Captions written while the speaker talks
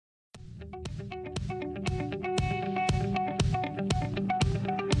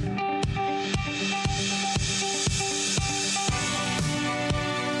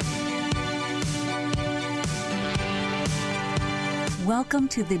Welcome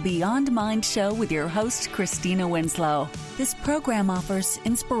to the Beyond Mind Show with your host, Christina Winslow. This program offers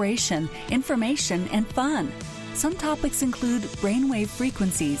inspiration, information, and fun. Some topics include brainwave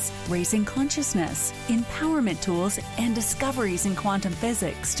frequencies, raising consciousness, empowerment tools, and discoveries in quantum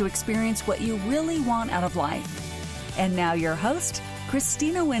physics to experience what you really want out of life. And now your host,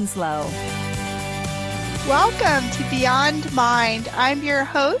 Christina Winslow. Welcome to Beyond Mind. I'm your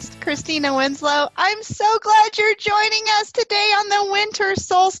host, Christina Winslow. I'm so glad you're joining us today on the winter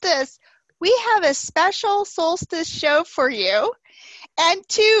solstice. We have a special solstice show for you and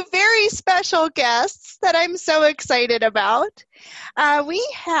two very special guests that I'm so excited about. We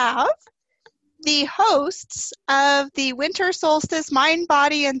have the hosts of the Winter Solstice Mind,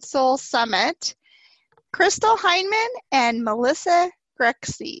 Body, and Soul Summit, Crystal Heinemann and Melissa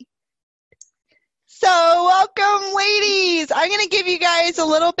Greczy. So welcome, ladies. I'm going to give you guys a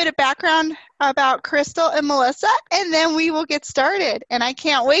little bit of background about Crystal and Melissa, and then we will get started. And I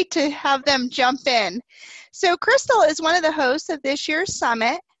can't wait to have them jump in. So Crystal is one of the hosts of this year's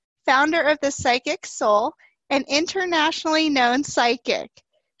summit, founder of the Psychic Soul, an internationally known psychic.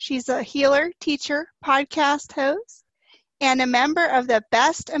 She's a healer, teacher, podcast host, and a member of the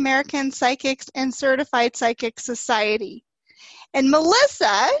Best American Psychics and Certified Psychic Society. And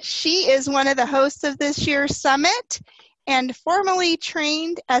Melissa, she is one of the hosts of this year's summit and formerly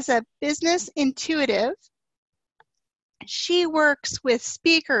trained as a business intuitive. She works with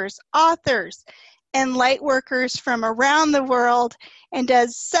speakers, authors, and light workers from around the world and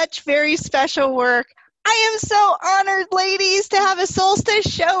does such very special work. I am so honored, ladies, to have a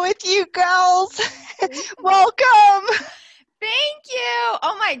solstice show with you girls. Welcome. Thank you.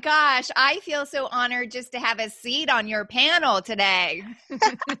 Oh my gosh. I feel so honored just to have a seat on your panel today.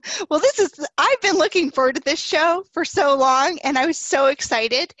 Well, I've been looking forward to this show for so long, and I was so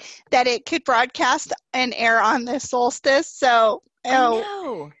excited that it could broadcast and air on the solstice. So, I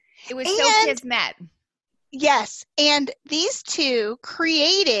know. It was so kismet. Yes. And these two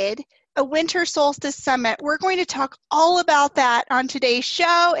created a winter solstice summit. We're going to talk all about that on today's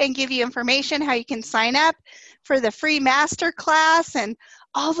show and give you information how you can sign up for the free master class and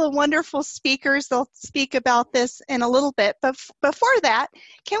all the wonderful speakers. They'll speak about this in a little bit. But before that,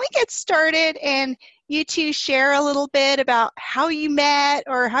 can we get started and you two share a little bit about how you met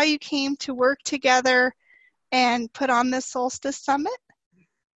or how you came to work together and put on this solstice summit?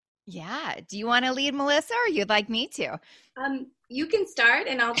 Yeah. Do you want to lead, Melissa, or you'd like me to? You can start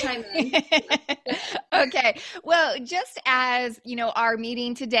and I'll chime in. Okay. Well, just as, our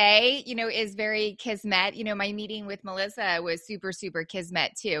meeting today, is very kismet, my meeting with Melissa was super, super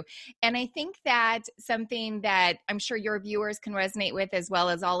kismet too. And I think that something that I'm sure your viewers can resonate with as well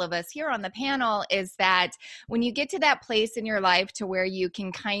as all of us here on the panel is that when you get to that place in your life to where you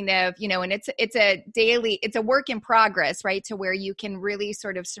can kind of, and it's a work in progress, right? To where you can really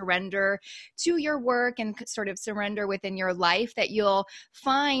sort of surrender to your work and sort of surrender within your life, that you'll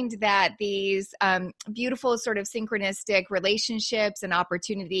find that these beautiful sort of synchronistic relationships and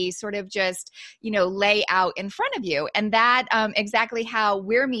opportunities sort of just, lay out in front of you. And that exactly how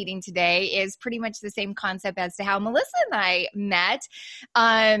we're meeting today is pretty much the same concept as to how Melissa and I met.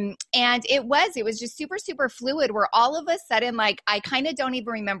 And it was just super, super fluid, where all of a sudden, like, I kind of don't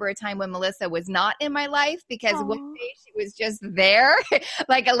even remember a time when Melissa was not in my life, because one day she was just there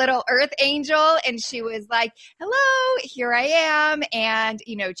like a little earth angel. And she was like, hello, here I am. And,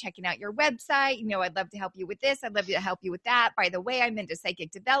 checking out your website, I'd love to help you with this. I'd love to help you with that. By the way, I'm into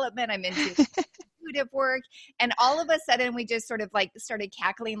psychic development. I'm into intuitive work. And all of a sudden we just sort of like started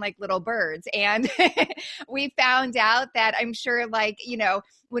cackling like little birds. And we found out that, I'm sure, like,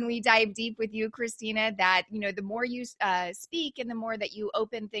 when we dive deep with you, Christina, that, the more you speak and the more that you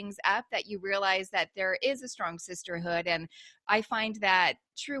open things up, that you realize that there is a strong sisterhood. And I find that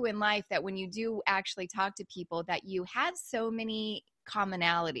true in life, that when you do actually talk to people, that you have so many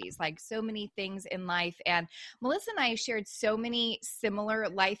commonalities, like so many things in life. And Melissa and I shared so many similar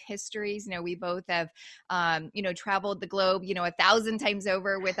life histories. We both have, traveled the globe, 1,000 times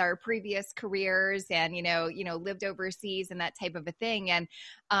over with our previous careers, and, lived overseas and that type of a thing. And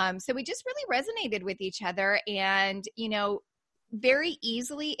so we just really resonated with each other. And, very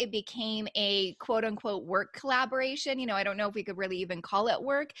easily it became a quote unquote work collaboration. I don't know if we could really even call it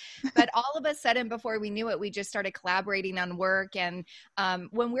work, but all of a sudden, before we knew it, we just started collaborating on work. And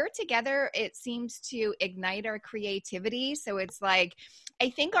when we're together, it seems to ignite our creativity. So it's like, I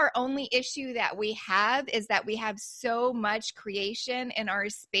think our only issue that we have is that we have so much creation in our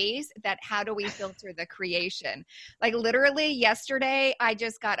space, that how do we filter the creation? Like, literally yesterday, I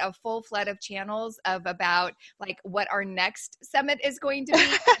just got a full flood of channels of about like what our next summit is going to be.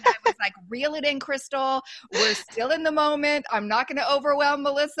 And I was like, reel it in, Crystal. We're still in the moment. I'm not going to overwhelm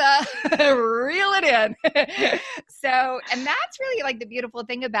Melissa. Reel it in. So, and that's really like the beautiful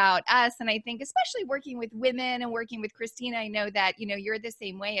thing about us. And I think especially working with women and working with Christina, I know that, you're the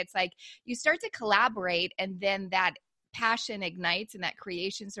same way. It's like you start to collaborate, and then that passion ignites and that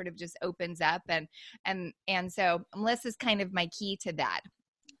creation sort of just opens up. And so Melissa's kind of my key to that.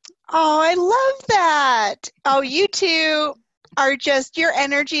 Oh, I love that. Oh, you two are just, your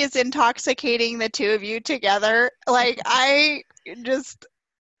energy is intoxicating, the two of you together. Like, I'm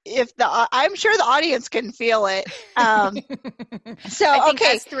sure the audience can feel it. So, I think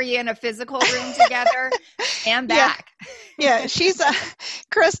okay. us three in a physical room together and back. Yeah,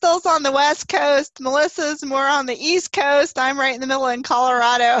 Crystal's on the West Coast. Melissa's more on the East Coast. I'm right in the middle in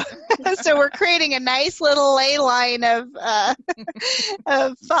Colorado. So we're creating a nice little ley line of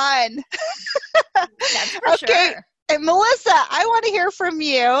fun. That's for sure. And Melissa, I want to hear from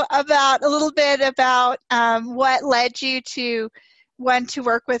you about a little bit about what led you to want to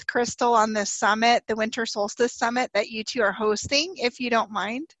work with Crystal on this summit, the Winter Solstice Summit that you two are hosting, if you don't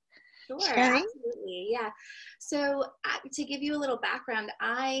mind. Sure, sharing. absolutely, yeah. So to give you a little background,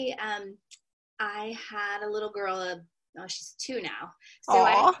 I had a little girl. She's 2 now. So Aww.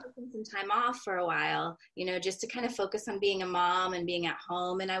 I had taken some time off for a while, just to kind of focus on being a mom and being at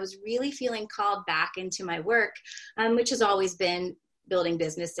home. And I was really feeling called back into my work, which has always been building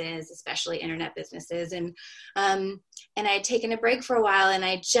businesses, especially internet businesses. And I had taken a break for a while, and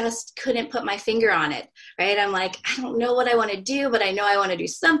I just couldn't put my finger on it, right? I'm like, I don't know what I want to do, but I know I want to do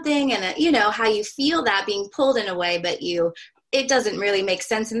something. And how you feel that being pulled in a way, but it doesn't really make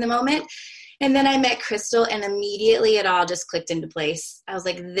sense in the moment. And then I met Crystal, and immediately it all just clicked into place. I was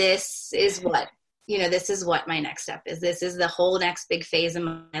like, this is what my next step is. This is the whole next big phase of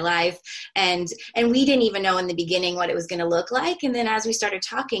my life. And we didn't even know in the beginning what it was going to look like. And then as we started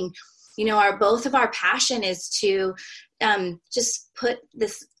talking, both of our passion is to just put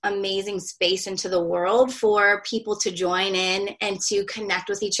this amazing space into the world for people to join in and to connect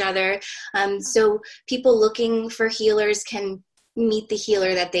with each other. So people looking for healers can meet the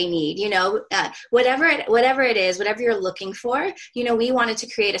healer that they need, whatever it is, whatever you're looking for, we wanted to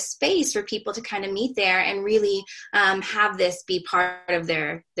create a space for people to kind of meet there and really have this be part of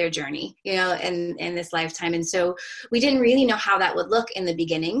their journey, in this lifetime. And so we didn't really know how that would look in the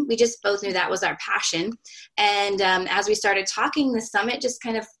beginning. We just both knew that was our passion. And as we started talking, the summit just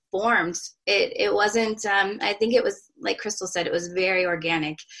kind of formed. It wasn't, I think it was, like Crystal said, it was very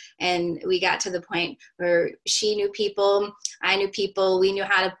organic. And we got to the point where she knew people, I knew people,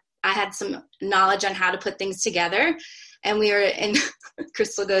 I had some knowledge on how to put things together. And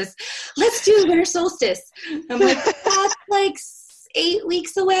Crystal goes, let's do Winter Solstice. I'm like, that's like 8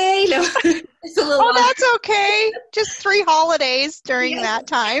 weeks away. No, it's a little longer. That's okay. Just 3 holidays during that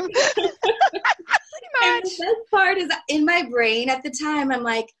time. Pretty much. And the best part is, in my brain at the time, I'm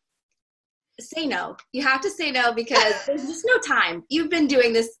like, say no. You have to say no, because there's just no time. You've been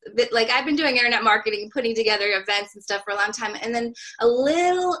doing this, like I've been doing internet marketing, putting together events and stuff for a long time. And then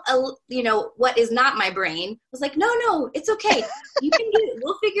what is not my brain was like, no, it's okay. You can do it.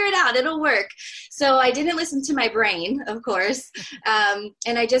 We'll figure it out. It'll work. So I didn't listen to my brain, of course.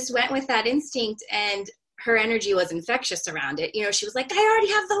 And I just went with that instinct, and her energy was infectious around it. She was like, I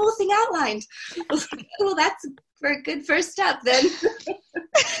already have the whole thing outlined. I was like, well, that's for a good first step then.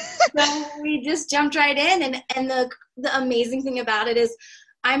 So we just jumped right in. And the amazing thing about it is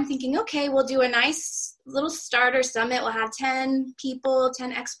I'm thinking, okay, we'll do a nice little starter summit. We'll have 10 people,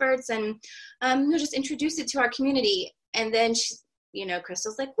 10 experts, and we'll just introduce it to our community. And then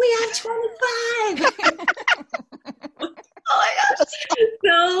Crystal's like, we have 25. Oh my gosh.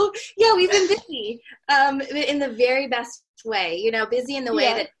 So yeah, we've been busy in the very best way, busy in the way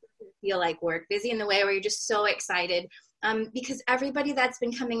that doesn't feel like work, busy in the way where you're just so excited. Because everybody that's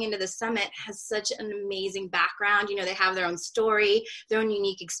been coming into the summit has such an amazing background. They have their own story, their own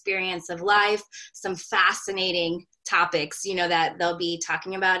unique experience of life, some fascinating topics, that they'll be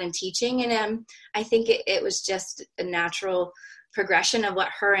talking about and teaching. And I think it was just a natural progression of what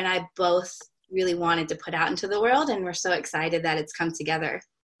her and I both really wanted to put out into the world. And we're so excited that it's come together.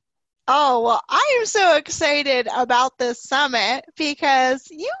 Oh, well, I am so excited about this summit because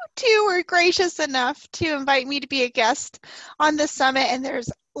you two were gracious enough to invite me to be a guest on the summit. And there's,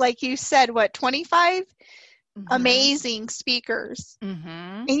 like you said, 25 amazing speakers.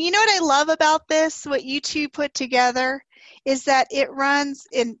 Mm-hmm. And you know what I love about this, what you two put together, is that it runs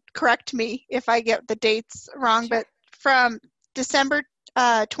in, correct me if I get the dates wrong, but from December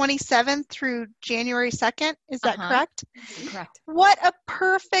 27th through January 2nd. Is that correct? Correct. What a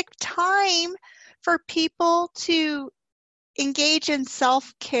perfect time for people to engage in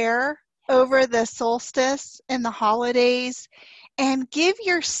self-care over the solstice and the holidays and give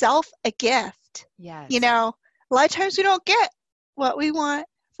yourself a gift. Yes. You know, a lot of times we don't get what we want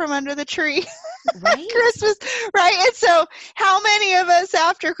from under the tree. Right. Christmas, right? And so how many of us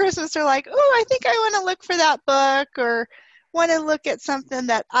after Christmas are like, oh, I think I want to look for that book or want to look at something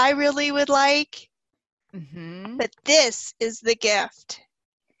that I really would like. Mm-hmm. But this is the gift.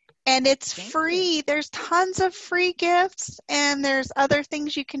 And it's Thank free. you. There's tons of free gifts, and there's other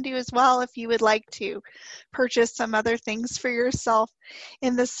things you can do as well if you would like to purchase some other things for yourself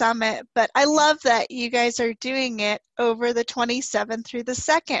in the summit. But I love that you guys are doing it over the 27th through the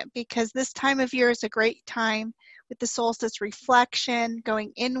 2nd, because this time of year is a great time with the solstice reflection,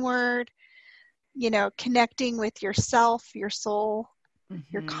 going inward, you know, connecting with yourself, your soul,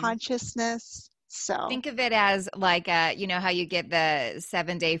 your consciousness. So think of it as like, you know, how you get the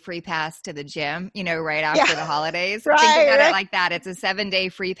 7-day free pass to the gym, you know, right after the holidays. Right, think about right. it like that. It's a 7-day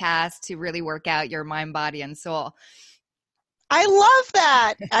free pass to really work out your mind, body, and soul. I love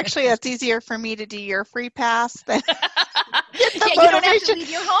that. Actually, that's easier for me to do your free pass than get the You don't have to leave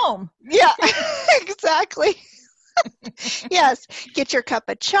your home. Yeah, exactly. Yes, get your cup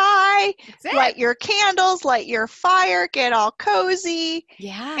of chai, light your candles, light your fire, get all cozy,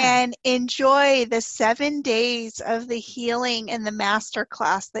 and enjoy the 7 days of the healing and the master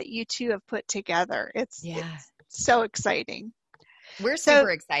class that you two have put together. It's so exciting. We're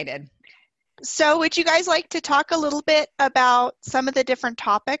super excited. So would you guys like to talk a little bit about some of the different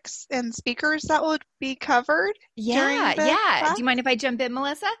topics and speakers that would be covered? Yeah. Class? Do you mind if I jump in,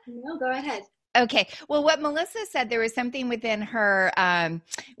 Melissa? No, go ahead. Okay. Well, what Melissa said, there was something within her,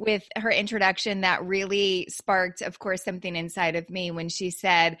 with her introduction that really sparked, of course, something inside of me when she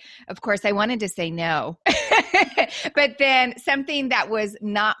said, of course, I wanted to say no, but then something that was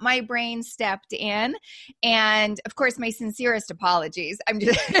not my brain stepped in. And of course, my sincerest apologies. I'm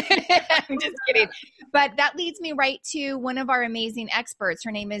just kidding. But that leads me right to one of our amazing experts.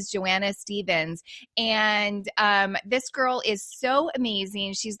 Her name is Joanna Stevens. And this girl is so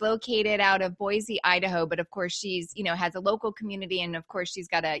amazing. She's located out of Boise, Idaho, but of course she's, you know, has a local community, and of course she's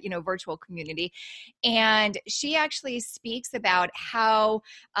got a, you know, virtual community. And she actually speaks about how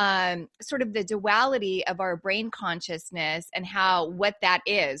sort of the duality of our brain consciousness and what that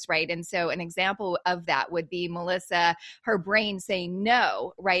is, right? And so an example of that would be Melissa, her brain saying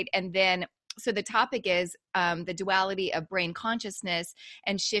no, right? And then so the topic is the duality of brain consciousness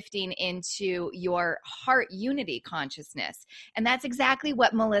and shifting into your heart unity consciousness. And that's exactly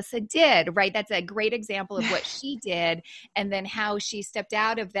what Melissa did, right? That's a great example of what she did, and then how she stepped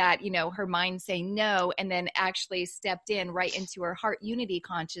out of that, you know, her mind saying no, and then actually stepped in right into her heart unity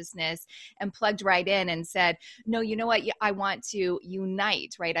consciousness and plugged right in and said, no, you know what? I want to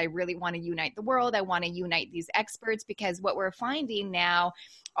unite, right? I really want to unite the world. I want to unite these experts, because what we're finding now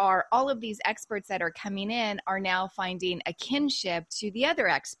are all of these experts that are coming in are now finding a kinship to the other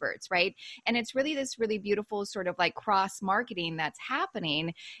experts, right? And it's really this really beautiful sort of like cross marketing that's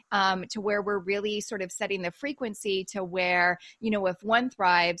happening, to where we're really sort of setting the frequency to where, you know, if one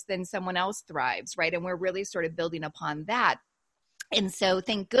thrives, then someone else thrives, right? And we're really sort of building upon that. And so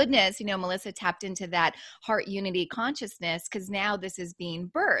thank goodness, you know, Melissa tapped into that heart unity consciousness, because now this is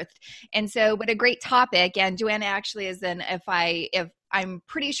being birthed. And so what a great topic. And Joanna actually is if I'm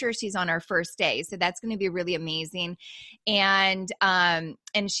pretty sure she's on our first day. So that's going to be really amazing. And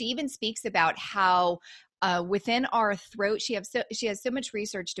she even speaks about how within our throat, she has so much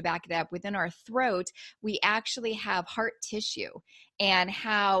research to back it up. Within our throat, we actually have heart tissue, and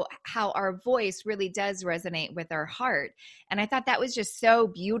how our voice really does resonate with our heart. And I thought that was just so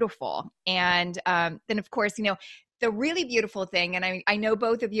beautiful. And then, of course, you know, the really beautiful thing, and I know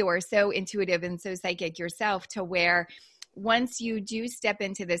both of you are so intuitive and so psychic yourself, to where once you do step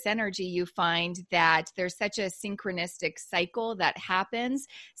into this energy, you find that there's such a synchronistic cycle that happens.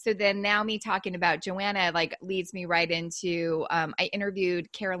 So then now me talking about Joanna like leads me right into, I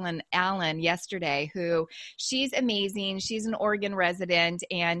interviewed Carolyn Allen yesterday, who she's amazing. She's an Oregon resident,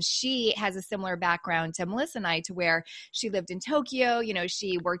 and she has a similar background to Melissa and I, to where she lived in Tokyo. You know,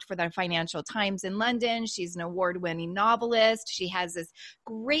 she worked for the Financial Times in London. She's an award-winning novelist. She has this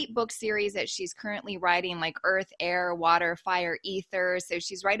great book series that she's currently writing, like Earth, Air, Water, Fire, Ether. So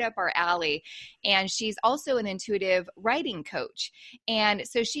she's right up our alley. And she's also an intuitive writing coach. And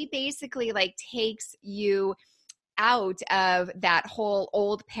so she basically like takes you out of that whole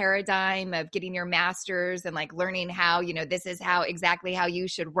old paradigm of getting your master's and like learning how, this is exactly how you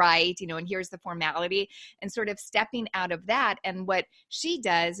should write, and here's the formality, and sort of stepping out of that. And what she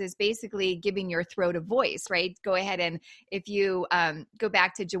does is basically giving your throat a voice, right? Go ahead, and if you go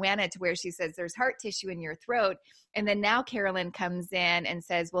back to Joanna, to where she says there's heart tissue in your throat. And then now Carolyn comes in and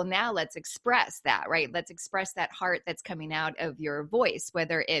says, well, now let's express that, right? Let's express that heart that's coming out of your voice,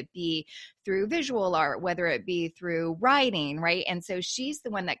 whether it be through visual art, whether it be through writing, right? And so she's the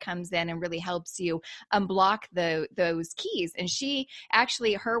one that comes in and really helps you unblock those keys. And she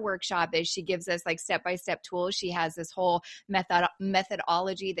actually, her workshop is she gives us like step-by-step tools. She has this whole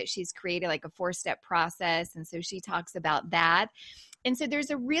methodology that she's created, like a 4-step process. And so she talks about that. And so there's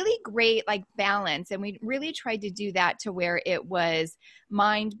a really great like balance. And we really tried to do that to where it was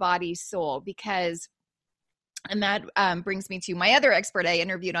mind, body, soul, because and that brings me to my other expert I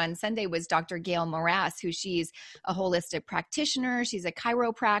interviewed on Sunday was Dr. Gail Morass, who she's a holistic practitioner. She's a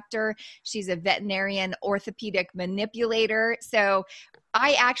chiropractor. She's a veterinarian orthopedic manipulator. So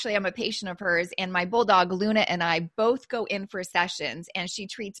I actually am a patient of hers, and my bulldog Luna and I both go in for sessions, and she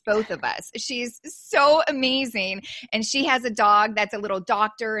treats both of us. She's so amazing. And she has a dog that's a little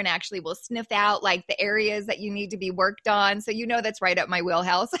doctor and actually will sniff out like the areas that you need to be worked on. So that's right up my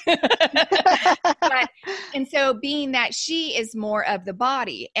wheelhouse. And so being that she is more of the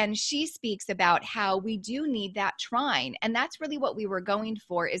body, and she speaks about how we do need that trine. And that's really what we were going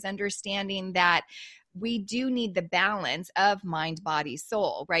for, is understanding that we do need the balance of mind, body,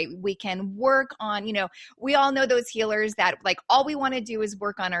 soul, right? We can work on, we all know those healers that like all we want to do is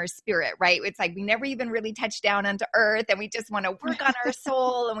work on our spirit, right? It's like we never even really touch down onto earth, and we just want to work on our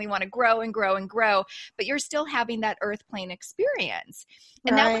soul, and we want to grow and grow and grow, but you're still having that earth plane experience.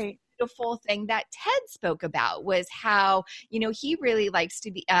 And that was beautiful thing that Ted spoke about, was how, he really likes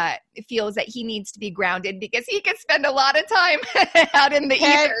to be, feels that he needs to be grounded because he can spend a lot of time out in the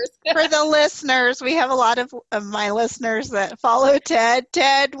ethers. For the listeners, we have a lot of my listeners that follow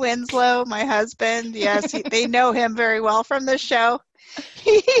Ted Winslow, my husband. Yes, they know him very well from the show.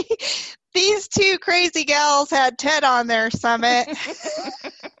 These two crazy gals had Ted on their summit.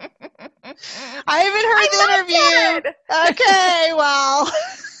 I haven't heard the interview. Ted. Okay, well.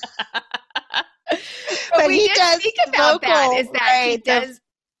 but he does speak about vocal, that, is that right? He does,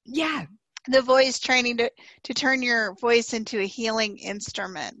 the voice training to turn your voice into a healing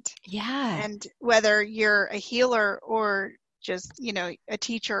instrument. Yeah. And whether you're a healer or just, a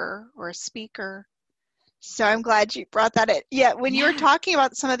teacher or a speaker. So I'm glad you brought that in. Yeah, when you were talking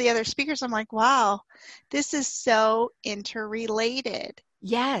about some of the other speakers, I'm like, wow, this is so interrelated.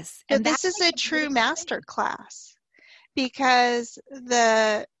 Yes. And this is a true master class, because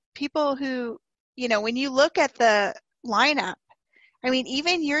the people who, when you look at the lineup, I mean,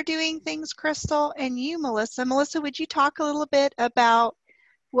 even you're doing things, Crystal, and you, Melissa. Melissa, would you talk a little bit about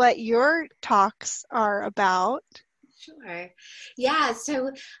what your talks are about? Sure. Yeah. So,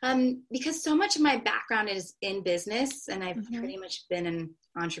 because so much of my background is in business, and I've pretty much been an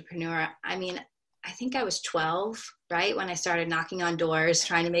entrepreneur. I mean, I think I was 12, right, when I started knocking on doors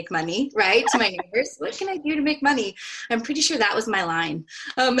trying to make money, right, to my neighbors. What can I do to make money? I'm pretty sure that was my line.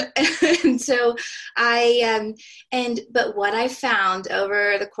 And so but what I found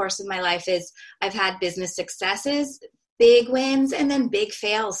over the course of my life is I've had business successes, big wins, and then big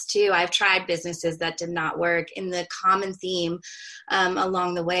fails too. I've tried businesses that did not work. And the common theme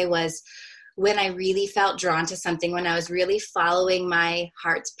along the way was, when I really felt drawn to something, when I was really following my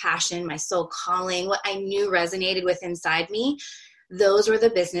heart's passion, my soul calling, what I knew resonated with inside me, those were the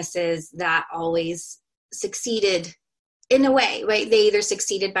businesses that always succeeded in a way, right? They either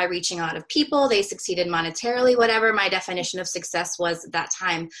succeeded by reaching a lot of people, they succeeded monetarily, whatever my definition of success was at that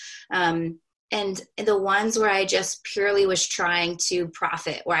time. And the ones where I just purely was trying to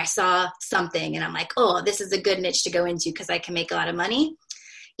profit, where I saw something and I'm like, oh, this is a good niche to go into because I can make a lot of money.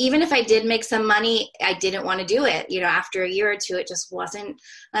 Even if I did make some money, I didn't want to do it. After a year or two, it just wasn't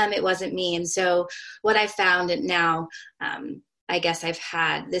me. And so what I found now, I guess I've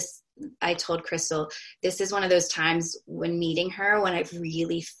had this, I told Crystal, this is one of those times when meeting her, when I've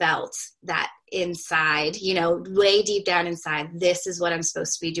really felt that inside, way deep down inside, this is what I'm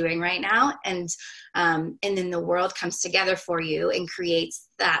supposed to be doing right now. And then the world comes together for you and creates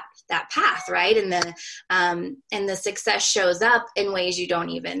that path, right? And the success shows up in ways you don't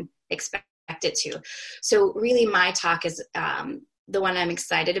even expect it to. So really my talk is, the one I'm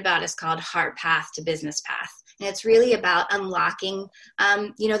excited about is called Heart Path to Business Path. And it's really about unlocking,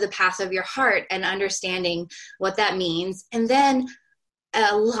 the path of your heart and understanding what that means. And then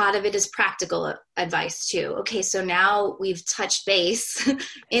a lot of it is practical advice too. Okay, so now we've touched base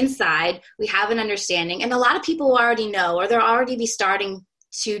inside, we have an understanding, and a lot of people already know, or they'll already be starting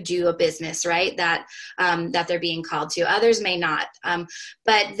to do a business, right? That they're being called to. Others may not.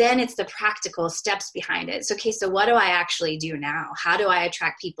 But then it's the practical steps behind it. So, okay, so what do I actually do now? How do I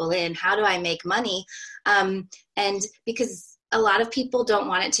attract people in? How do I make money? And because a lot of people don't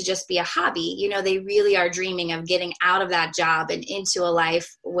want it to just be a hobby. You know, they really are dreaming of getting out of that job and into a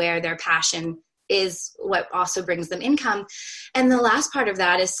life where their passion is what also brings them income. And the last part of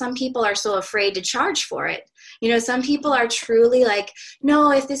that is some people are so afraid to charge for it. You know, some people are truly like,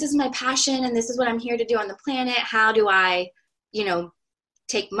 no, if this is my passion and this is what I'm here to do on the planet, how do I, you know,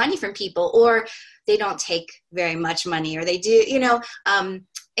 take money from people? Or they don't take very much money, or they do, you know,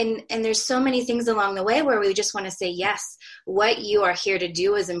 and there's so many things along the way where we just want to say, yes, what you are here to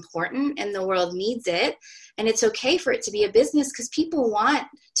do is important and the world needs it. And it's okay for it to be a business, because people want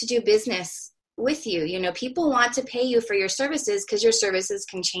to do business with you. You know, people want to pay you for your services because your services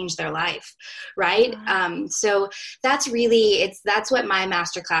can change their life. Right. Mm-hmm. So that's really, that's what my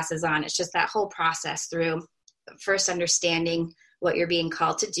masterclass is on. It's just that whole process through first understanding what you're being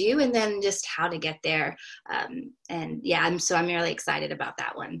called to do, and then just how to get there. And yeah, I'm really excited about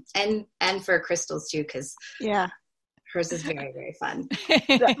that one, and for Crystal's too, because hers is very, very fun.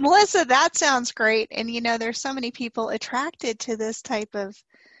 Melissa, that sounds great. And you know, there's so many people attracted to this type of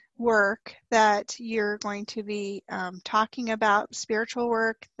work that you're going to be talking about: spiritual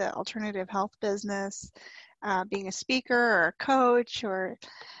work, the alternative health business, being a speaker or a coach or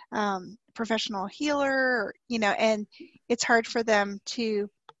professional healer, you know, and it's hard for them to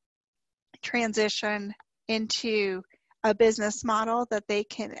transition into a business model that they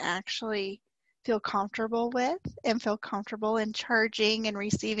can actually feel comfortable with and feel comfortable in charging and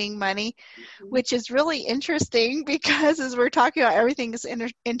receiving money, which is really interesting, because as we're talking about everything is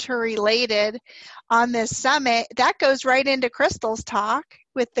interrelated on this summit, that goes right into Crystal's talk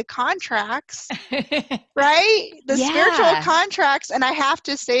with the contracts, right? The spiritual contracts. And I have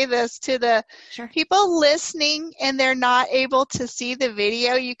to say this to the people listening and they're not able to see the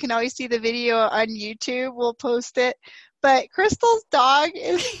video. You can always see the video on YouTube. We'll post it. But Crystal's dog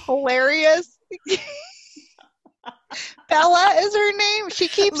is hilarious. Bella is her name. She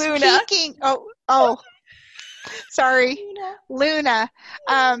keeps peeking. Oh, sorry, Luna.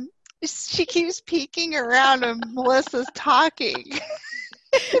 She keeps peeking around when Melissa's talking.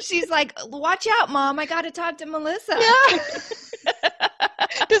 She's like, watch out, Mom. I got to talk to Melissa. Yeah.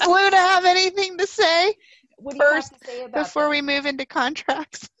 Does Luna have anything to say? What do you have to say about before we move into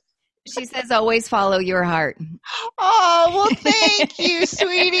contracts? She says, always follow your heart. Oh, well, thank you,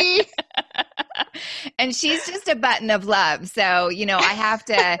 sweetie. And she's just a button of love. So, you know, I have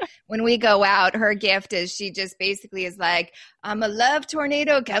to, when we go out, her gift is she just basically is like, I'm a love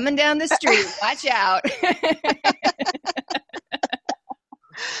tornado coming down the street. Watch out.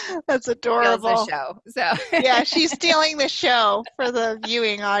 That's adorable. The show. So yeah, she's stealing the show for the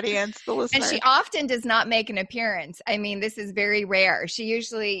viewing audience, the listener. And she often does not make an appearance. I mean, this is very rare. She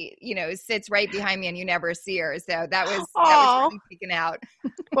usually, you know, sits right behind me and you never see her. So that was really freaking out.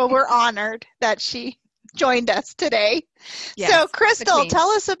 Well, we're honored that she joined us today. Yes, so Crystal, tell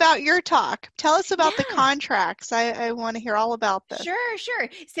us about your talk. Tell us about the contracts. I want to hear all about this. Sure.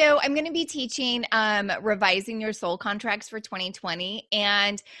 So I'm going to be teaching revising your soul contracts for 2020.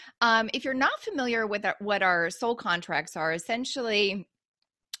 And if you're not familiar with what our soul contracts are, essentially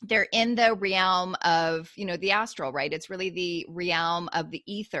they're in the realm of, you know, the astral, right? It's really the realm of the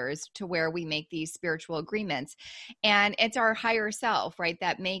ethers to where we make these spiritual agreements. And it's our higher self, right,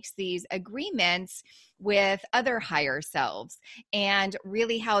 that makes these agreements with other higher selves, and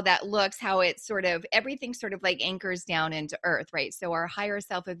really how that looks, how it sort of, everything sort of like anchors down into earth, right? So our higher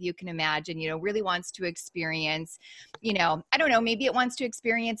self, if you can imagine, you know, really wants to experience, you know, I don't know, maybe it wants to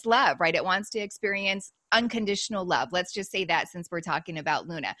experience love, right? It wants to experience unconditional love. Let's just say that, since we're talking about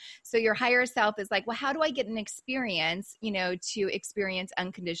Luna. So your higher self is like, well, how do I get an experience, you know, to experience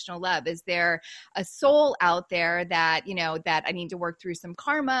unconditional love? Is there a soul out there that, you know, that I need to work through some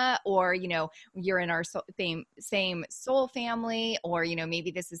karma, or, you know, you're in our same soul family, or, you know,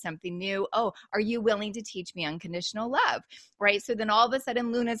 maybe this is something new. Oh, are you willing to teach me unconditional love? Right. So then all of a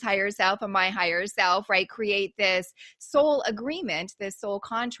sudden Luna's higher self and my higher self, right, create this soul agreement, this soul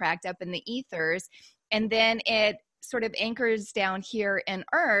contract up in the ethers. And then it sort of anchors down here in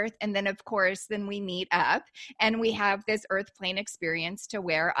earth. And then of course, then we meet up and we have this earth plane experience to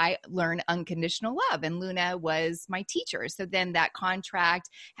where I learn unconditional love. And Luna was my teacher. So then that contract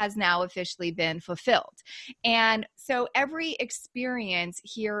has now officially been fulfilled. And so every experience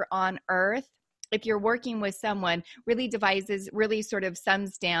here on earth if you're working with someone, really sort of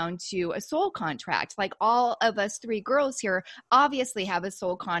sums down to a soul contract. Like all of us three girls here obviously have a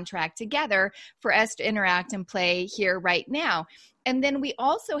soul contract together for us to interact and play here right now. And then we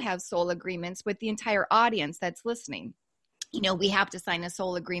also have soul agreements with the entire audience that's listening. We have to sign a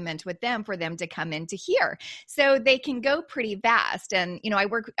soul agreement with them for them to come into here. So they can go pretty fast. And,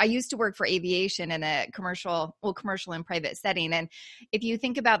 I used to work for aviation in a commercial and private setting. And if you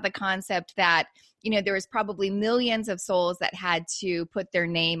think about the concept that, there was probably millions of souls that had to put their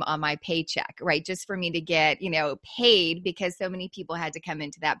name on my paycheck, right? Just for me to get, paid, because so many people had to come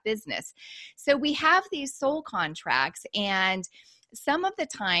into that business. So we have these soul contracts, and some of the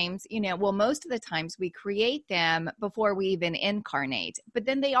times, most of the times we create them before we even incarnate, but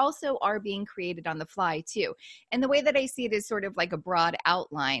then they also are being created on the fly too. And the way that I see it is sort of like a broad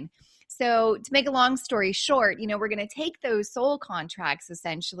outline. So to make a long story short, we're going to take those soul contracts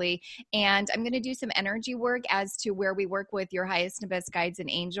essentially, and I'm going to do some energy work as to where we work with your highest and best guides and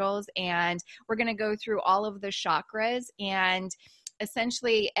angels. And we're going to go through all of the chakras, and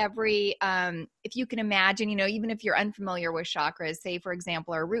essentially every, if you can imagine, even if you're unfamiliar with chakras, say, for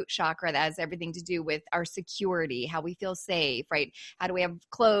example, our root chakra, that has everything to do with our security, how we feel safe, right? How do we have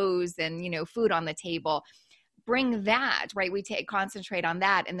clothes and, food on the table? Bring that, right? We concentrate on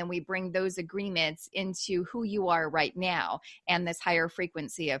that, and then we bring those agreements into who you are right now and this higher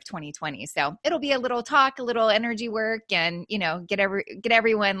frequency of 2020. So it'll be a little talk, a little energy work, and get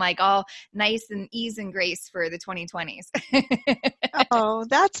everyone like all nice and ease and grace for the 2020s. Oh,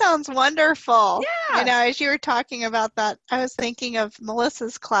 that sounds wonderful. Yeah. As you were talking about that, I was thinking of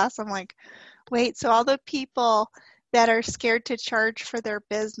Melissa's class. I'm like, wait, so all the people that are scared to charge for their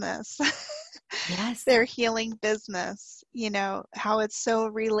business, yes, their healing business, how it's so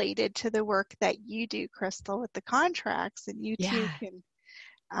related to the work that you do, Crystal, with the contracts, and you too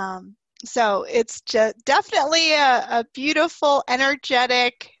can. So it's just definitely a beautiful,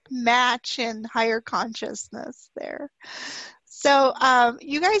 energetic match in higher consciousness there. So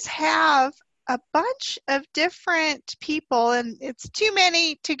you guys have a bunch of different people, and it's too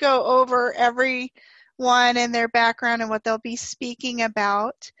many to go over everyone and their background and what they'll be speaking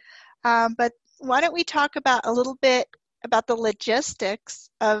about. But why don't we talk about a little bit about the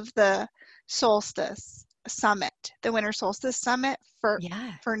logistics of the Solstice Summit, the Winter Solstice Summit for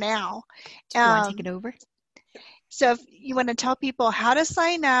now. Do you want to take it over? So if you want to tell people how to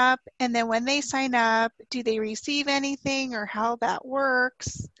sign up, and then when they sign up, do they receive anything, or how that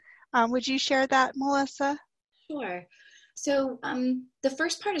works? Would you share that, Melissa? Sure. So the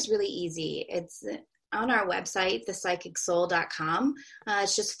first part is really easy. It's on our website, thepsychicsoul.com.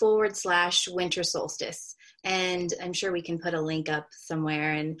 It's just /winter solstice. And I'm sure we can put a link up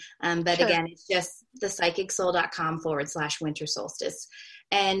somewhere. But sure. Again, it's just thepsychicsoul.com /winter solstice.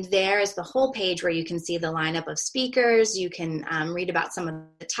 And there is the whole page where you can see the lineup of speakers. You can read about some of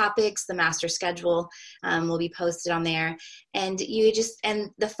the topics. The master schedule will be posted on there. And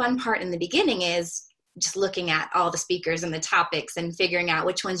the fun part in the beginning is just looking at all the speakers and the topics and figuring out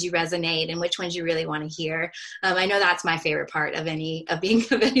which ones you resonate and which ones you really want to hear. I know that's my favorite part of any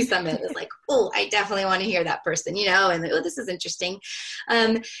summit is like, oh, I definitely want to hear that person, and oh, this is interesting.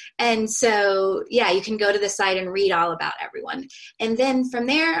 And so, you can go to the site and read all about everyone. And then from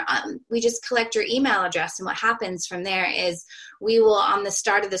there, we just collect your email address. And what happens from there is we will, on the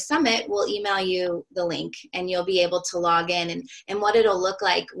start of the summit, we'll email you the link, and you'll be able to log in. And what it'll look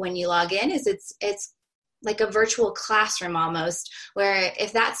like when you log in is it's like a virtual classroom almost, where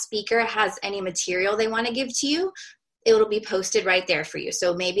if that speaker has any material they want to give to you, it will be posted right there for you.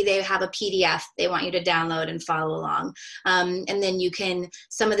 So maybe they have a PDF they want you to download and follow along. And then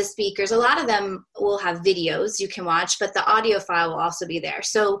some of the speakers, a lot of them will have videos you can watch, but the audio file will also be there.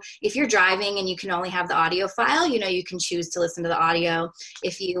 So if you're driving and you can only have the audio file, you can choose to listen to the audio.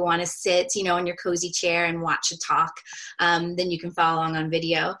 If you want to sit, in your cozy chair and watch a talk, then you can follow along on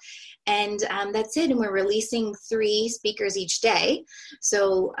video. And that's it. And we're releasing 3 speakers each day.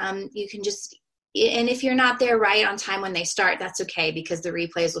 So you can and if you're not there right on time when they start, that's okay, because the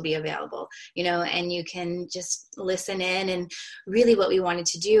replays will be available, and you can just listen in. And really what we wanted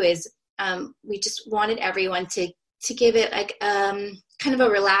to do is we just wanted everyone to give it like kind of a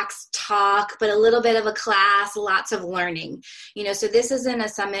relaxed talk, but a little bit of a class, lots of learning, so this isn't a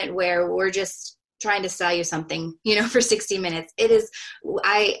summit where we're just trying to sell you something, for 60 minutes. It is,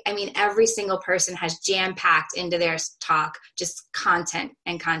 I mean, every single person has jam-packed into their talk, just content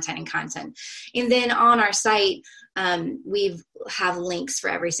and content and content. And then on our site, we have links for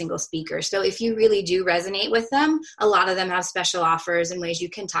every single speaker. So if you really do resonate with them, a lot of them have special offers and ways you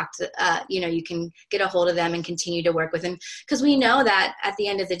can talk to, you can get a hold of them and continue to work with them. Because we know that at the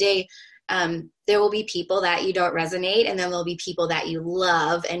end of the day, there will be people that you don't resonate, and then there'll be people that you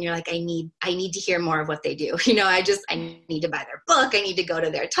love, and you're like, I need to hear more of what they do. I need to buy their book. I need to go to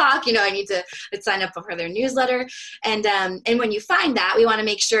their talk. I need to sign up for their newsletter. And when you find that, we want to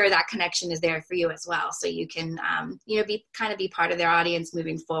make sure that connection is there for you as well. So you can, be part of their audience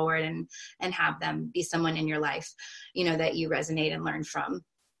moving forward, and have them be someone in your life, that you resonate and learn from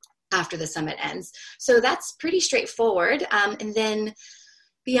after the summit ends. So that's pretty straightforward. And then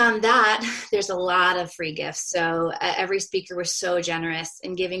beyond that, there's a lot of free gifts. So every speaker was so generous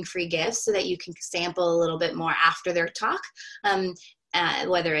in giving free gifts so that you can sample a little bit more after their talk.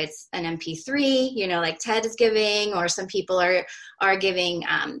 Whether it's an MP3, like Ted is giving, or some people are giving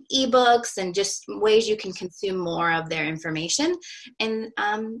ebooks, and just ways you can consume more of their information. And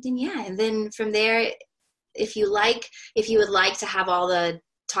then from there, if you would like to have all the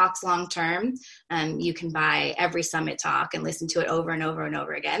talks long term, you can buy every summit talk and listen to it over and over and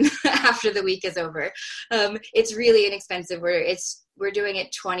over again after the week is over. It's really inexpensive. We're doing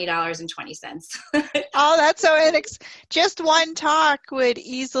it $20.20. Oh, that's so just one talk would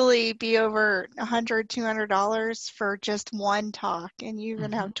easily be over $100, $200 for just one talk, and you're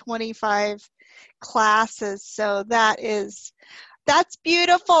going to have 25 classes. So that's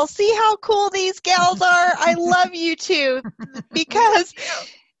beautiful. See how cool these gals are? I love you too, because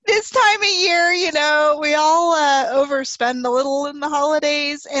this time of year, we all overspend a little in the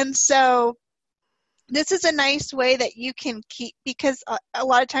holidays. And so this is a nice way that you can keep, because a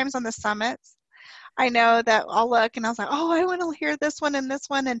lot of times on the summits, I know that I'll look and I was like, oh, I want to hear this one and this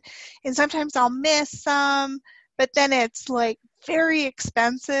one. And sometimes I'll miss some, but then it's like very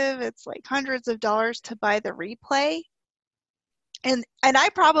expensive. It's like hundreds of dollars to buy the replay. And I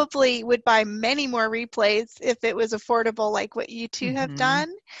probably would buy many more replays if it was affordable, like what you two have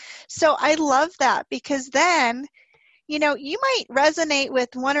done. So I love that, because then, you might resonate with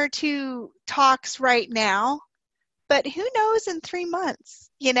one or two talks right now, but who knows in 3 months,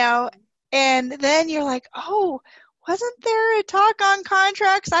 and then you're like, oh, wasn't there a talk on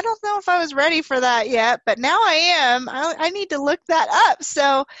contracts? I don't know if I was ready for that yet, but now I am. I need to look that up.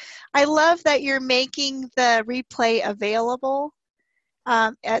 So I love that you're making the replay available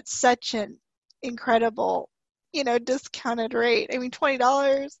at such an incredible, discounted rate. I mean,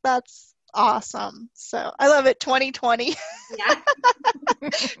 $20, that's awesome. So I love it. 2020. Yeah.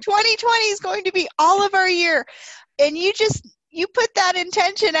 2020 is going to be all of our year. And you put that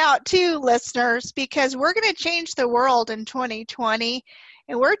intention out too, listeners, because we're going to change the world in 2020.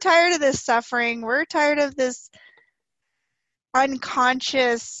 And we're tired of this suffering. We're tired of this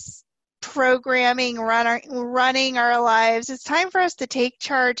unconscious programming running our lives. It's time for us to take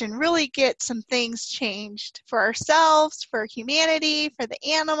charge and really get some things changed for ourselves, for humanity, for the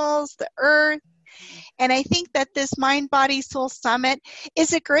animals, the earth. And I think that this Mind, Body, Soul Summit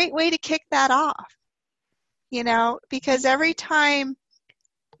is a great way to kick that off, because every time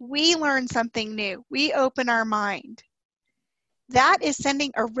we learn something new, we open our mind, that is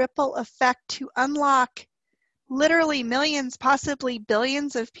sending a ripple effect to unlock literally millions, possibly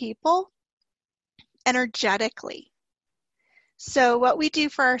billions of people energetically. So what we do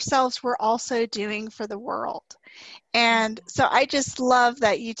for ourselves, we're also doing for the world. And so I just love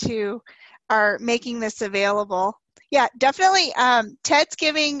that you two are making this available. Yeah, definitely. Ted's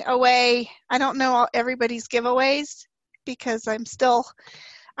giving away, I don't know everybody's giveaways, because I'm still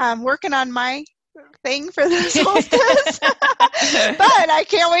working on my thing for the solstice. But I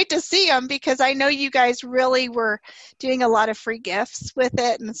can't wait to see them, because I know you guys really were doing a lot of free gifts with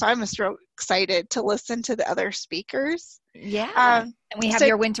it. And so I'm just real excited to listen to the other speakers. Yeah. And we have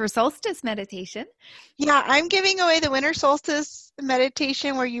your winter solstice meditation. Yeah, I'm giving away the winter solstice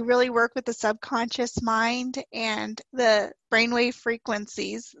meditation, where you really work with the subconscious mind and the brainwave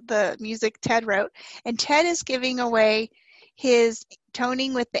frequencies, the music Ted wrote. And Ted is giving away his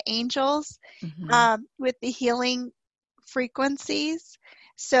toning with the angels, with the healing frequencies,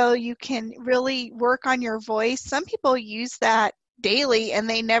 so you can really work on your voice. Some people use that daily and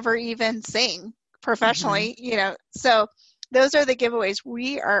they never even sing professionally, so those are the giveaways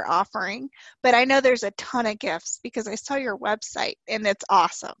we are offering. But I know there's a ton of gifts, because I saw your website and it's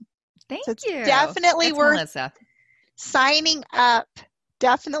awesome. Thank so it's you. Definitely That's worth Melissa. Signing up.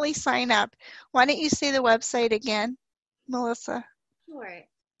 Definitely sign up. Why don't you say the website again, Melissa? Sure.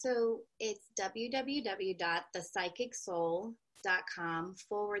 So it's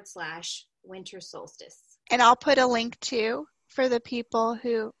www.thepsychicsoul.com/winter solstice. And I'll put a link too for the people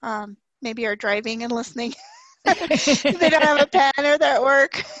who maybe are driving and listening. They don't have a pen or they're at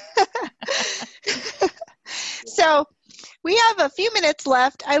work. So we have a few minutes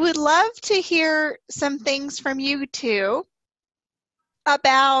left. I would love to hear some things from you two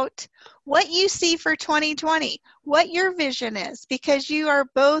about what you see for 2020, what your vision is, because you are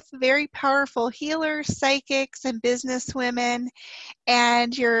both very powerful healers, psychics, and business women,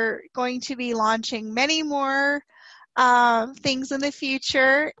 and you're going to be launching many more things in the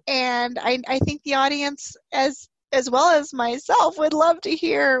future. And I think the audience, as well as myself, would love to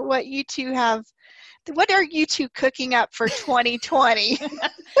hear what you two have. What are you two cooking up for 2020?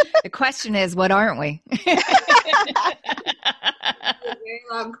 The question is, what aren't we? A very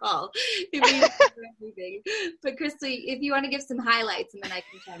long call. Everything. But Christy, if you want to give some highlights, and then I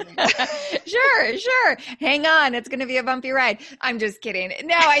can chime in. Sure. Hang on. It's going to be a bumpy ride. I'm just kidding.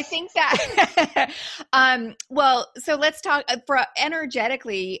 No, I think that, well, so let's talk for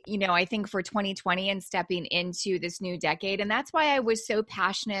energetically, I think for 2020 and stepping into this new decade. And that's why I was so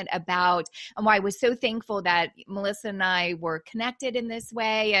passionate about, and why I was so thankful that Melissa and I were connected in this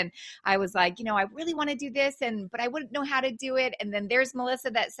way. And I was like, I really want to do this, but I wouldn't know how to do it. And then there's Melissa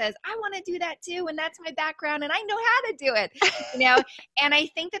that says, I want to do that too. And that's my background and I know how to do it, And I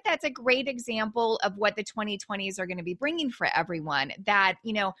think that that's a great example of what the 2020s are going to be bringing for everyone, that,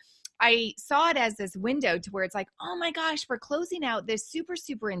 I saw it as this window to where it's like, oh my gosh, we're closing out this super,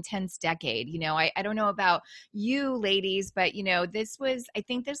 super intense decade. I don't know about you ladies, but I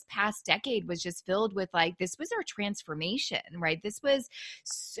think this past decade was just filled with this was our transformation, right? This was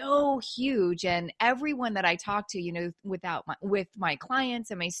so huge. And everyone that I talk to, with my clients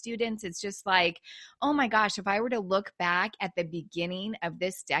and my students, it's just like, oh my gosh, if I were to look back at the beginning of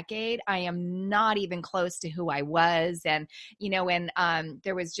this decade, I am not even close to who I was. And,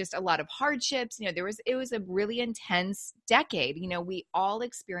 there was just a lot of hardships. It was a really intense decade. We all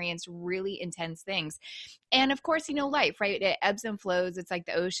experienced really intense things. And of course, life, right? It ebbs and flows. It's like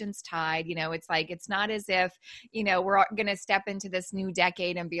the ocean's tide. It's not as if, we're going to step into this new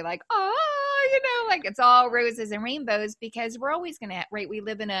decade and be like, it's all roses and rainbows, because we're always going to, right? We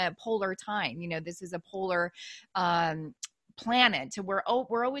live in a polar time. This is a polar planet. So we're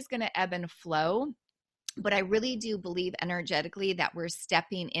always going to ebb and flow. But I really do believe energetically that we're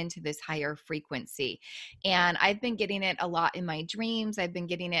stepping into this higher frequency. And I've been getting it a lot in my dreams. I've been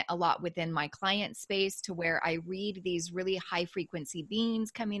getting it a lot within my client space, to where I read these really high frequency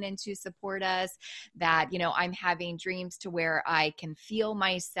beings coming in to support us, that, I'm having dreams to where I can feel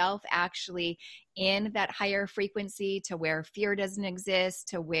myself actually in that higher frequency, to where fear doesn't exist,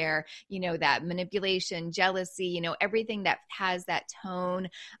 to where, that manipulation, jealousy, everything that has that tone,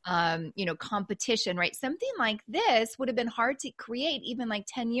 competition, right? Something like this would have been hard to create even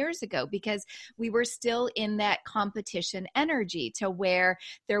 10 years ago, because we were still in that competition energy, to where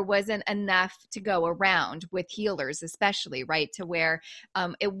there wasn't enough to go around with healers, especially, right? To where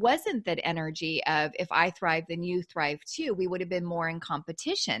it wasn't that energy of, if I thrive, then you thrive too. We would have been more in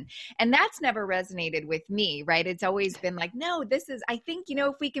competition. And that's never resonated with me, right? It's always been like, no, I think,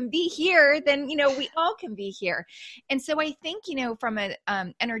 if we can be here, then, we all can be here. And so I think, from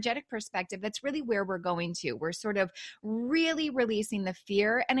an energetic perspective, that's really where we're going to. We're sort of really releasing the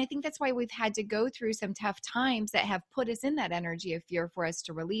fear. And I think that's why we've had to go through some tough times that have put us in that energy of fear for us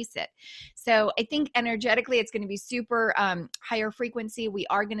to release it. So I think energetically, it's going to be super higher frequency. We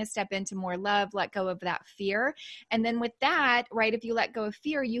are going to step into more love, let go of that fear. And then with that, right, if you let go of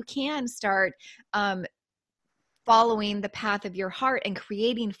fear, you can start following the path of your heart and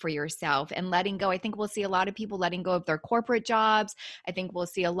creating for yourself and letting go. I think we'll see a lot of people letting go of their corporate jobs. I think we'll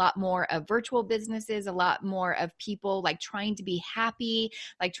see a lot more of virtual businesses, a lot more of people trying to be happy,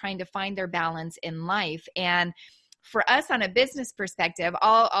 trying to find their balance in life. And for us on a business perspective,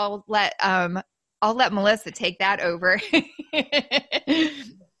 I'll let Melissa take that over.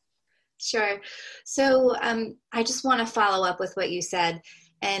 Sure. So I just want to follow up with what you said.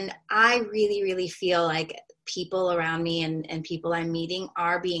 And I really, really feel like people around me and people I'm meeting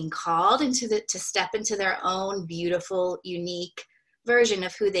are being called to step into their own beautiful, unique version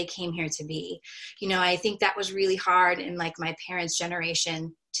of who they came here to be. I think that was really hard in my parents'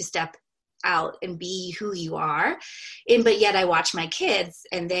 generation, to step out and be who you are. But yet I watch my kids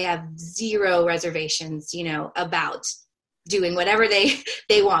and they have zero reservations, about doing whatever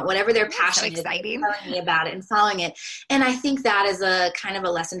they want, whatever they're passionate so exciting. Telling me about it and following it. And I think that is a kind of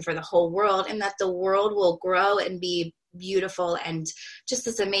a lesson for the whole world, and that the world will grow and be beautiful and just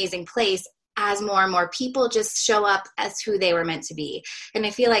this amazing place as more and more people just show up as who they were meant to be. And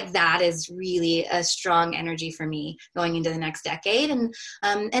I feel like that is really a strong energy for me going into the next decade. And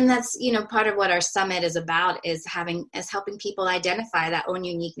that's, part of what our summit is about, is helping people identify that own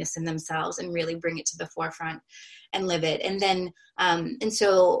uniqueness in themselves and really bring it to the forefront and live it. And then, and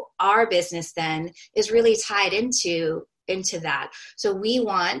so our business then is really tied into that. So we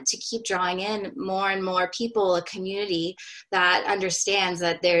want to keep drawing in more and more people, a community that understands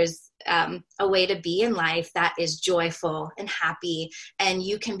that there's a way to be in life that is joyful and happy, and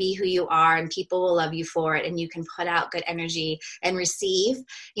you can be who you are and people will love you for it, and you can put out good energy and receive,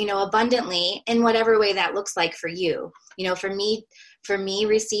 abundantly in whatever way that looks like for you. For me,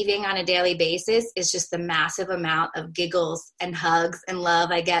 receiving on a daily basis is just the massive amount of giggles and hugs and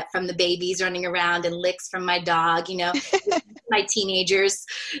love I get from the babies running around, and licks from my dog, my teenagers,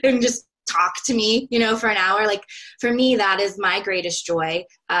 and just talk to me, for an hour. Like, for me, that is my greatest joy.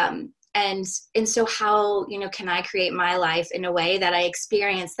 And so how, can I create my life in a way that I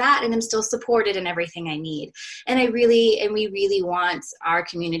experience that and I'm still supported in everything I need? And we really want our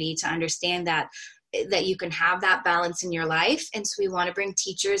community to understand that you can have that balance in your life. And so we want to bring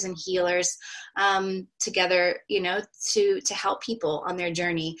teachers and healers together, to help people on their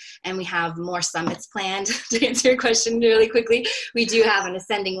journey. And we have more summits planned. To answer your question really quickly, we do have an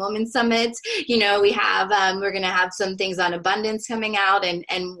Ascending Woman Summit. We have, we're going to have some things on abundance coming out,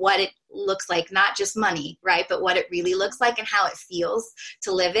 and what it looks like, not just money, right? But what it really looks like and how it feels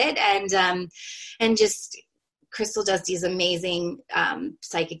to live it. And just, Crystal does these amazing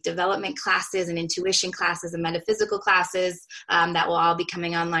psychic development classes and intuition classes and metaphysical classes that will all be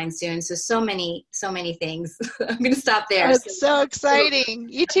coming online soon. So many things. I'm going to stop there. That's so exciting.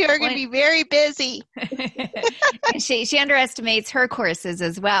 You two are going to be very busy. And she underestimates her courses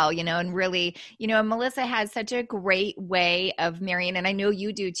as well, and really, Melissa has such a great way of marrying, and I know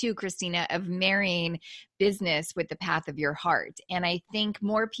you do too, Christina, of marrying business with the path of your heart. And I think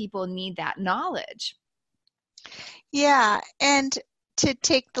more people need that knowledge. Yeah, and to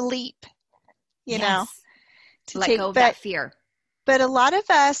take the leap, to let go of that fear. But a lot of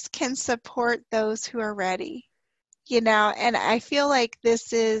us can support those who are ready, and I feel like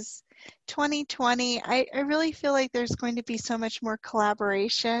this is 2020. I really feel like there's going to be so much more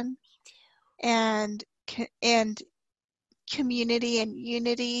collaboration and community and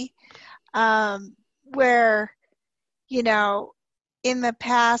unity, where, in the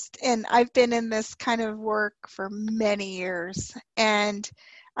past, and I've been in this kind of work for many years, and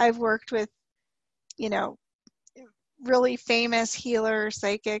I've worked with, really famous healers,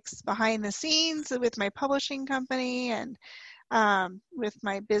 psychics behind the scenes with my publishing company, and with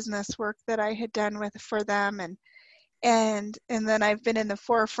my business work that I had done for them, and then I've been in the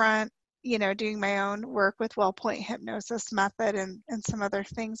forefront, doing my own work with Wellpoint Hypnosis Method and some other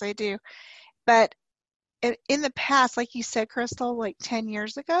things I do. But in the past, like you said, Crystal, like 10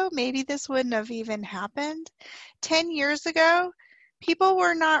 years ago, maybe this wouldn't have even happened. 10 years ago, people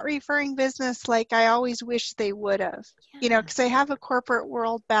were not referring business like I always wish they would have, because I have a corporate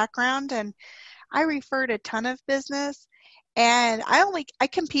world background, and I referred a ton of business, and I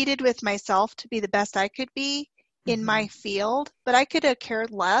competed with myself to be the best I could be in my field, but I could have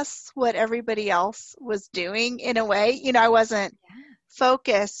cared less what everybody else was doing in a way. I wasn't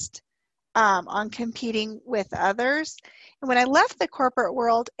focused on competing with others. And when I left the corporate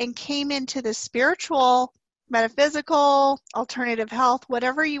world and came into the spiritual, metaphysical, alternative health,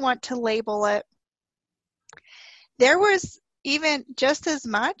 whatever you want to label it, there was even just as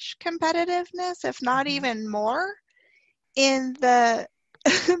much competitiveness, if not even more, in the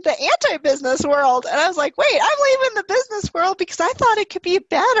anti-business world. And I was like, wait, I'm leaving the business world because I thought it could be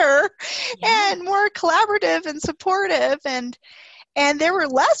better and more collaborative and supportive, and there were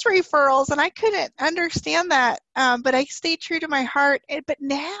less referrals, and I couldn't understand that, but I stayed true to my heart. But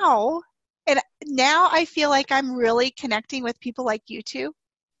now I feel like I'm really connecting with people like you two,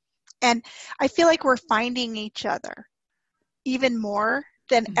 and I feel like we're finding each other even more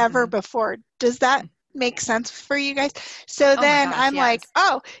than ever before. Does that make sense for you guys? So then I'm like,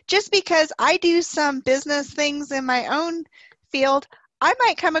 just because I do some business things in my own field, I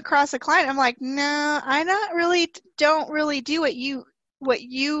might come across a client. I'm like, no, don't really do what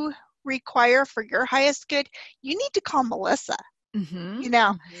you require for your highest good. You need to call Melissa,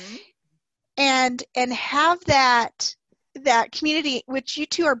 and have that community which you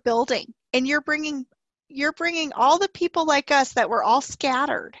two are building, and you're bringing all the people like us that were all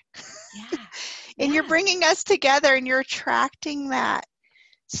scattered, and you're bringing us together, and you're attracting that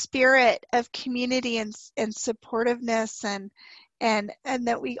spirit of community and supportiveness, and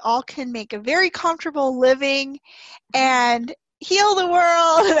that we all can make a very comfortable living and heal the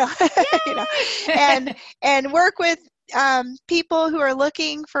world, and work with people who are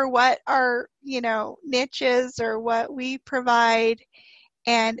looking for what our niches or what we provide.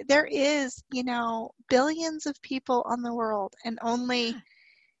 And there is billions of people on the world, and only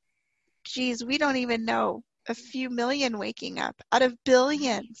we don't even know a few million waking up out of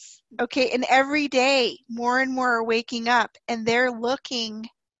billions. Okay, and every day more and more are waking up, and they're looking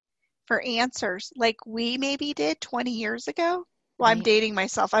for answers like we maybe did 20 years ago. Well, I'm dating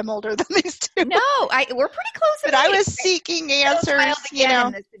myself. I'm older than these two. No, we're pretty close. But I was seeking answers,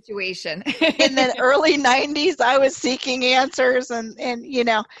 in this situation. In the early 90s, I was seeking answers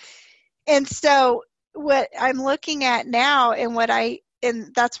and so what I'm looking at now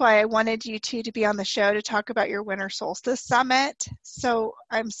and that's why I wanted you two to be on the show to talk about your Winter Solstice Summit. So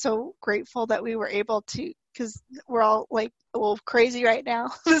I'm so grateful that we were able to, because we're all like a little crazy right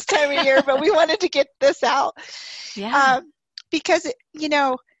now this time of year, but we wanted to get this out. Yeah. Because,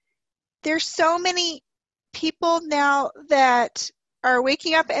 there's so many people now that are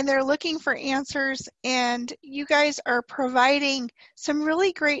waking up and they're looking for answers, and you guys are providing some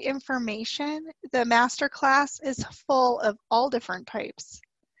really great information. The masterclass is full of all different types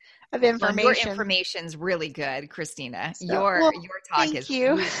of information. Well, your information's really good, Christina. So, your talk is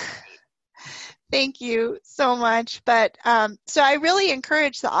really Thank you so much. But so I really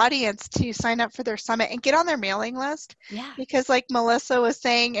encourage the audience to sign up for their summit and get on their mailing list. Yeah. Because like Melissa was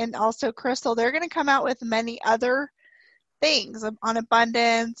saying, and also Crystal, they're going to come out with many other things on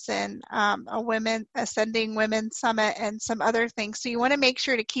abundance and a ascending women summit and some other things. So you want to make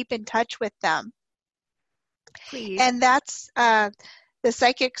sure to keep in touch with them. Please. And that's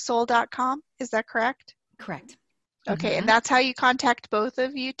thepsychicsoul.com. Is that correct? Correct. Okay. And that's how you contact both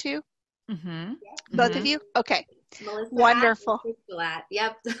of you two? Mm-hmm. Both of you? Okay. Melissa wonderful.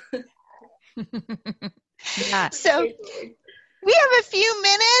 Yep. Yeah. So we have a few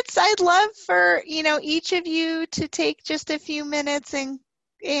minutes. I'd love for, each of you to take just a few minutes in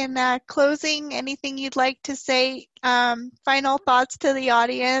closing. Anything you'd like to say, final thoughts to the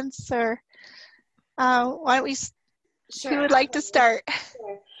audience, or why don't we, Sure. who would like to start?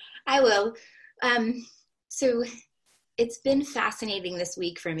 Sure. I will. So it's been fascinating this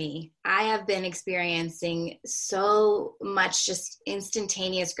week for me. I have been experiencing so much just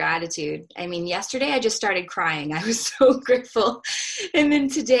instantaneous gratitude. I mean, yesterday I just started crying. I was so grateful. And then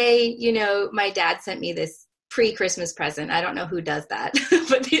today, my dad sent me this pre-Christmas present. I don't know who does that,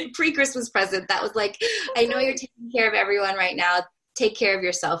 but the pre-Christmas present that was like, I know you're taking care of everyone right now. Take care of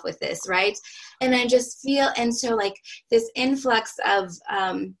yourself with this, right? And I just feel, and so like this influx of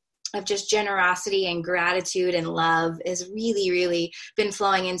just generosity and gratitude and love has really, really been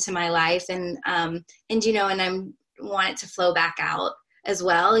flowing into my life. And I want it to flow back out as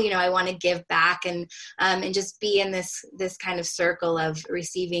well. I want to give back and just be in this kind of circle of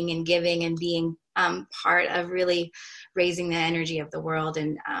receiving and giving and being part of really raising the energy of the world.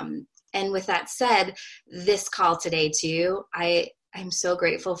 And with that said, this call today too, I'm so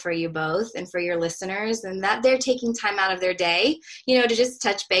grateful for you both and for your listeners, and that they're taking time out of their day, to just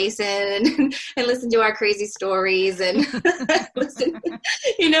touch base and listen to our crazy stories and listen,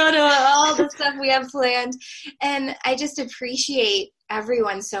 to all the stuff we have planned. And I just appreciate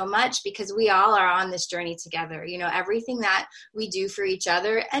everyone so much, because we all are on this journey together. Everything that we do for each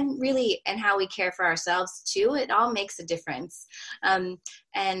other and how we care for ourselves too, it all makes a difference. And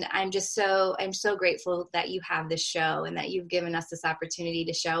I'm so grateful that you have this show and that you've given us this opportunity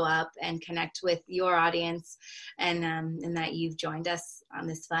to show up and connect with your audience, and that you've joined us on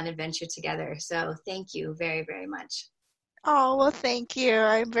this fun adventure together. So thank you very, very much. Oh, well, thank you.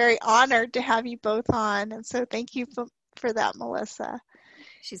 I'm very honored to have you both on. And so thank you for that, Melissa.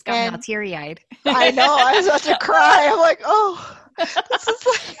 She's got me all teary-eyed. I know. I was about to cry. I'm like, oh, this is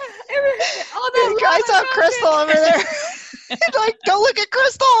like, I saw Crystal over there. Like, don't look at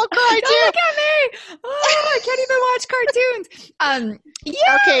Crystal. I'll cry too. Don't look at me. Oh, I can't even watch cartoons.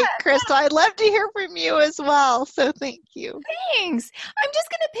 Yeah. Okay, Crystal, I'd love to hear from you as well. So thank you. Thanks. I'm just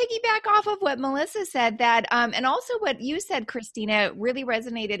going to piggyback off of what Melissa said, that, and also what you said, Christina, really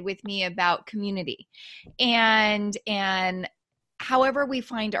resonated with me about community and however we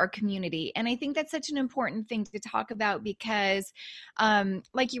find our community. And I think that's such an important thing to talk about, because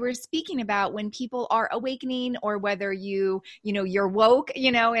like you were speaking about, when people are awakening, or whether you're woke,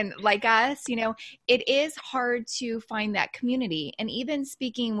 and like us, it is hard to find that community. And even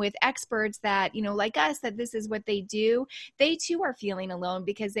speaking with experts that, like us, that this is what they do, they too are feeling alone,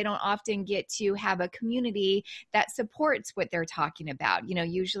 because they don't often get to have a community that supports what they're talking about.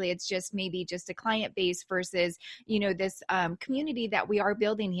 Usually it's just maybe just a client base versus, this community that we are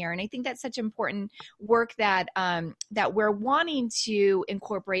building here. And I think that's such important work that we're wanting to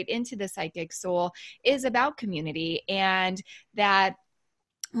incorporate into the Psychic Soul is about community, and that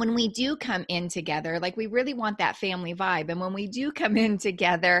when we do come in together, like we really want that family vibe. And when we do come in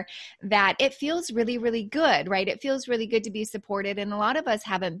together, that it feels really, really good, right? It feels really good to be supported. And a lot of us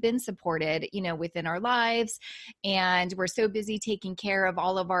haven't been supported, within our lives. And we're so busy taking care of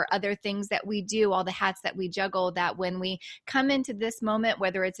all of our other things that we do, all the hats that we juggle, that when we come into this moment,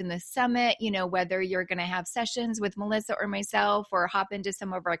 whether it's in the summit, whether you're going to have sessions with Melissa or myself or hop into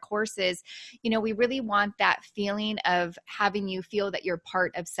some of our courses, we really want that feeling of having you feel that you're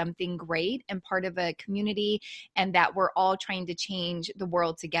part of something great and part of a community, and that we're all trying to change the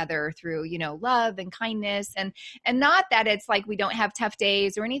world together through, love and kindness, and not that it's like we don't have tough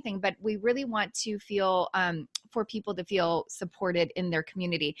days or anything, but we really want to feel, for people to feel supported in their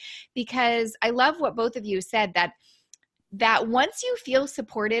community. Because I love what both of you said, that once you feel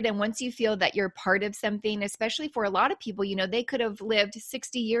supported and once you feel that you're part of something, especially for a lot of people, they could have lived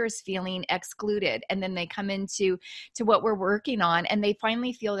 60 years feeling excluded. And then they come into what we're working on, and they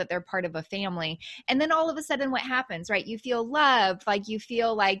finally feel that they're part of a family. And then all of a sudden what happens, right? You feel loved, like you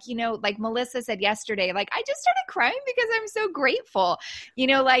feel like, like Melissa said yesterday, like I just started crying because I'm so grateful.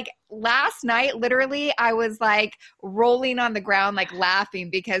 Like last night, literally, I was like rolling on the ground, like laughing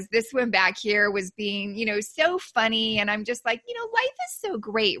because this one back here was being, so funny. And I'm just like, life is so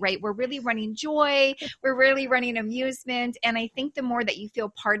great, right? We're really running joy. We're really running amusement. And I think the more that you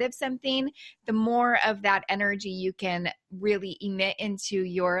feel part of something, the more of that energy you can really emit into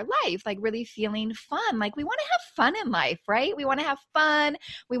your life, like really feeling fun. Like we want to have fun in life, right? We want to have fun.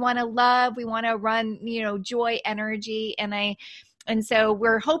 We want to love. We want to run, joy, energy. And so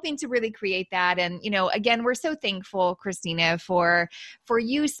we're hoping to really create that. And, again, we're so thankful, Christina, for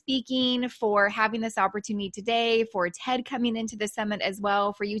you speaking, for having this opportunity today, for Ted coming into the summit as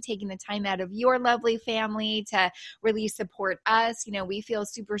well, for you taking the time out of your lovely family to really support us. We feel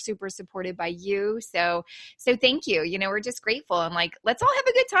super, super supported by you. So thank you. We're just grateful. And like, let's all have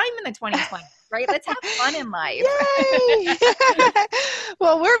a good time in the 2020. Right? Let's have fun in life. Yay!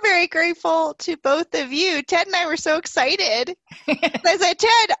 Well, we're very grateful to both of you. Ted and I were so excited. I said,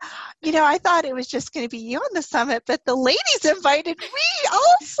 Ted, I thought it was just going to be you on the summit, but the ladies invited me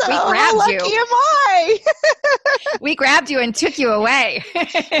also. We grabbed How lucky you. am I? We grabbed you and took you away.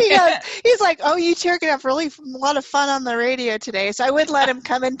 He's like, oh, you two are going to have really a lot of fun on the radio today. So I would let him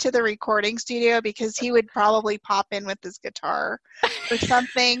come into the recording studio because he would probably pop in with his guitar or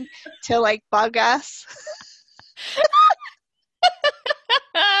something to like bug us.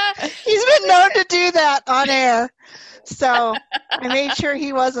 He's been known to do that on air. So I made sure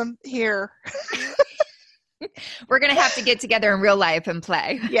he wasn't here. We're going to have to get together in real life and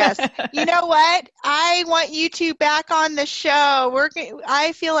play. Yes. You know what? I want you two back on the show.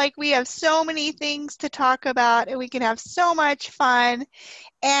 I feel like we have so many things to talk about and we can have so much fun.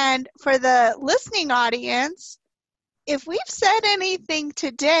 And for the listening audience, if we've said anything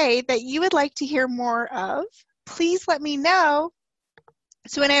today that you would like to hear more of, please let me know.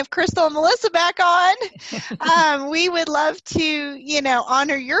 So when I have Crystal and Melissa back on, we would love to,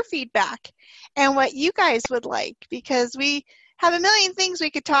 honor your feedback and what you guys would like, because we have a million things we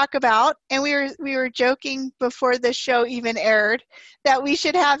could talk about. And we were joking before the show even aired that we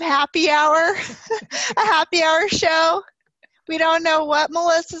should have happy hour, a happy hour show. We don't know what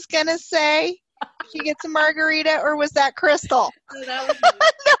Melissa's going to say. She gets a margarita, or was that Crystal? No, that was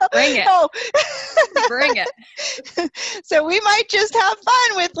No, Bring it. no. Bring it. So we might just have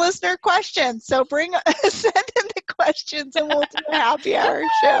fun with listener questions. So send in the questions and we'll do a happy hour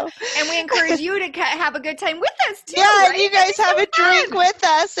show. And we encourage you to have a good time with us too. Yeah, right? and you guys have a drink with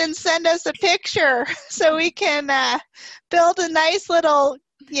us and send us a picture so we can build a nice little,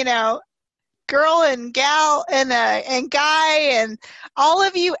 girl and gal and guy and all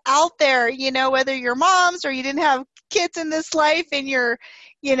of you out there, whether you're moms or you didn't have kids in this life and you're,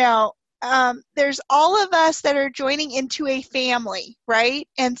 there's all of us that are joining into a family, right?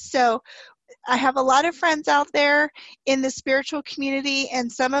 And so I have a lot of friends out there in the spiritual community, and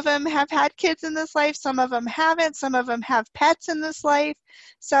some of them have had kids in this life, some of them haven't, some of them have pets in this life,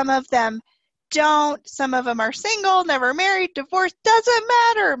 some of them don't, some of them are single, never married, divorced, doesn't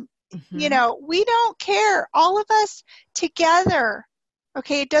matter. Mm-hmm. We don't care. All of us together,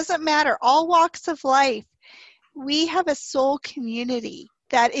 okay? It doesn't matter. All walks of life. We have a soul community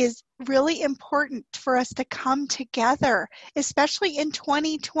that is really important for us to come together, especially in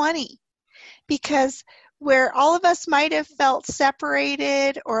 2020, because where all of us might have felt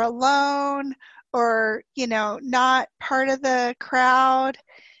separated or alone or, not part of the crowd,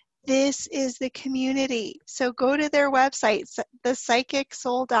 this is the community. So go to their website,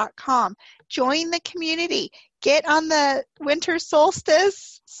 thepsychicsoul.com. Join the community. Get on the Winter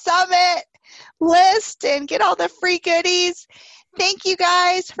Solstice Summit list and get all the free goodies. Thank you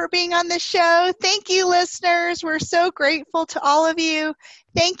guys for being on the show. Thank you, listeners. We're so grateful to all of you.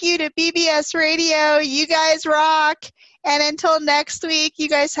 Thank you to BBS Radio. You guys rock. And until next week, you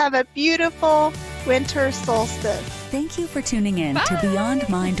guys have a beautiful winter solstice. Thank you for tuning in to Beyond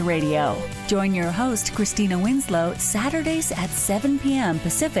Mind Radio. Join your host, Christina Winslow, Saturdays at 7 p.m.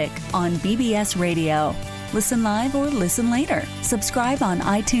 Pacific on BBS Radio. Listen live or listen later. Subscribe on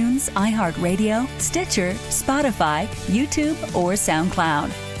iTunes, iHeartRadio, Stitcher, Spotify, YouTube, or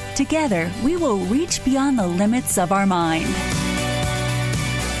SoundCloud. Together, we will reach beyond the limits of our mind.